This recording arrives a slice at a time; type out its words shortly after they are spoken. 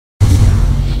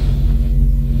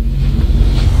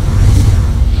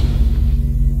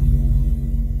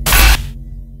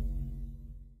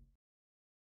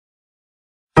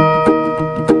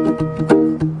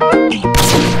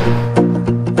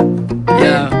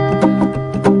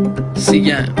Legacy,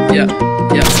 yeah.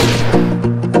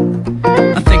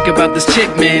 I think about this chick,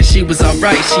 man, she was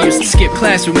alright. She used to skip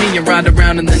class with me and ride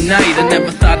around in the night. I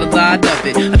never thought a lot of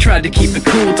it. I tried to keep it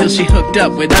cool till she hooked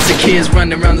up with other kids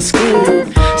running around the school.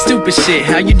 Stupid shit,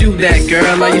 how you do that,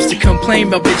 girl? I used to complain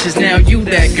about bitches, now you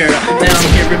that girl. Now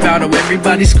I'm hearing about how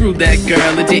everybody screwed that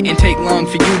girl. It didn't take long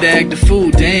for you to act a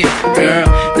fool, damn, girl.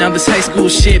 Now this high school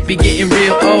shit be getting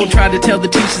real old. Try to tell the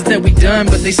teachers that we done,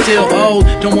 but they still old.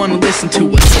 Don't wanna listen to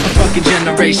us, a fucking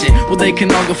generation. Well, they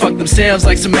can all go fuck themselves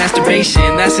like some masturbation.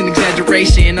 That's an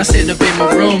exaggeration. I sit up in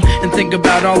my room and think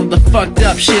about all of the fucked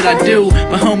up shit I do.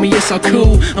 But homie, it's all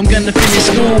cool, I'm gonna finish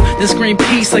school, then scream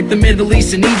peace like the Middle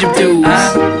East and Egypt do.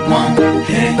 I won't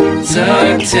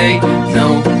hesitate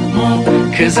no more,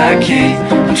 cause I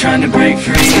can't. I'm trying to break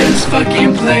free of this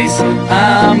fucking place.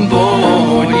 I'm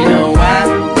bored, you know I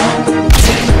won't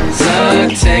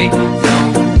hesitate no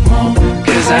more,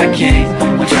 cause I can't.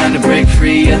 I'm trying to break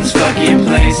free of this fucking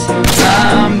place.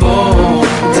 I'm bored.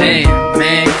 Damn,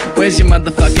 man, where's your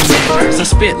motherfucking manners? I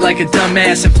spit like a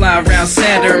dumbass and fly around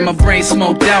Saturn. My brain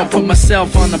smoked out, put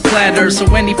myself on the platter. So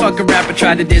any fucking rapper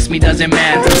try to diss me doesn't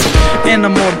matter. And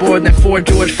I'm more bored than 4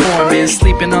 George Foreman,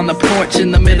 sleeping on the porch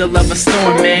in the middle of a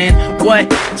storm, man. What?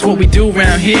 It's what we do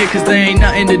around here, cause there ain't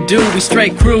nothing to do. We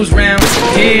straight cruise round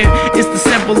here. It's the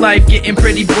simple life getting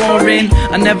pretty boring.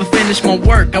 I never finish my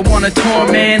work, I want a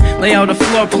tour, man. Lay out a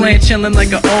floor plan, chilling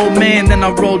like an old man. Then I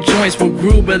roll joints with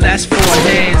Gruber, that's 4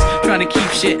 hands. Trying to keep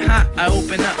shit hot, I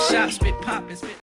open up shop, spit pop and spit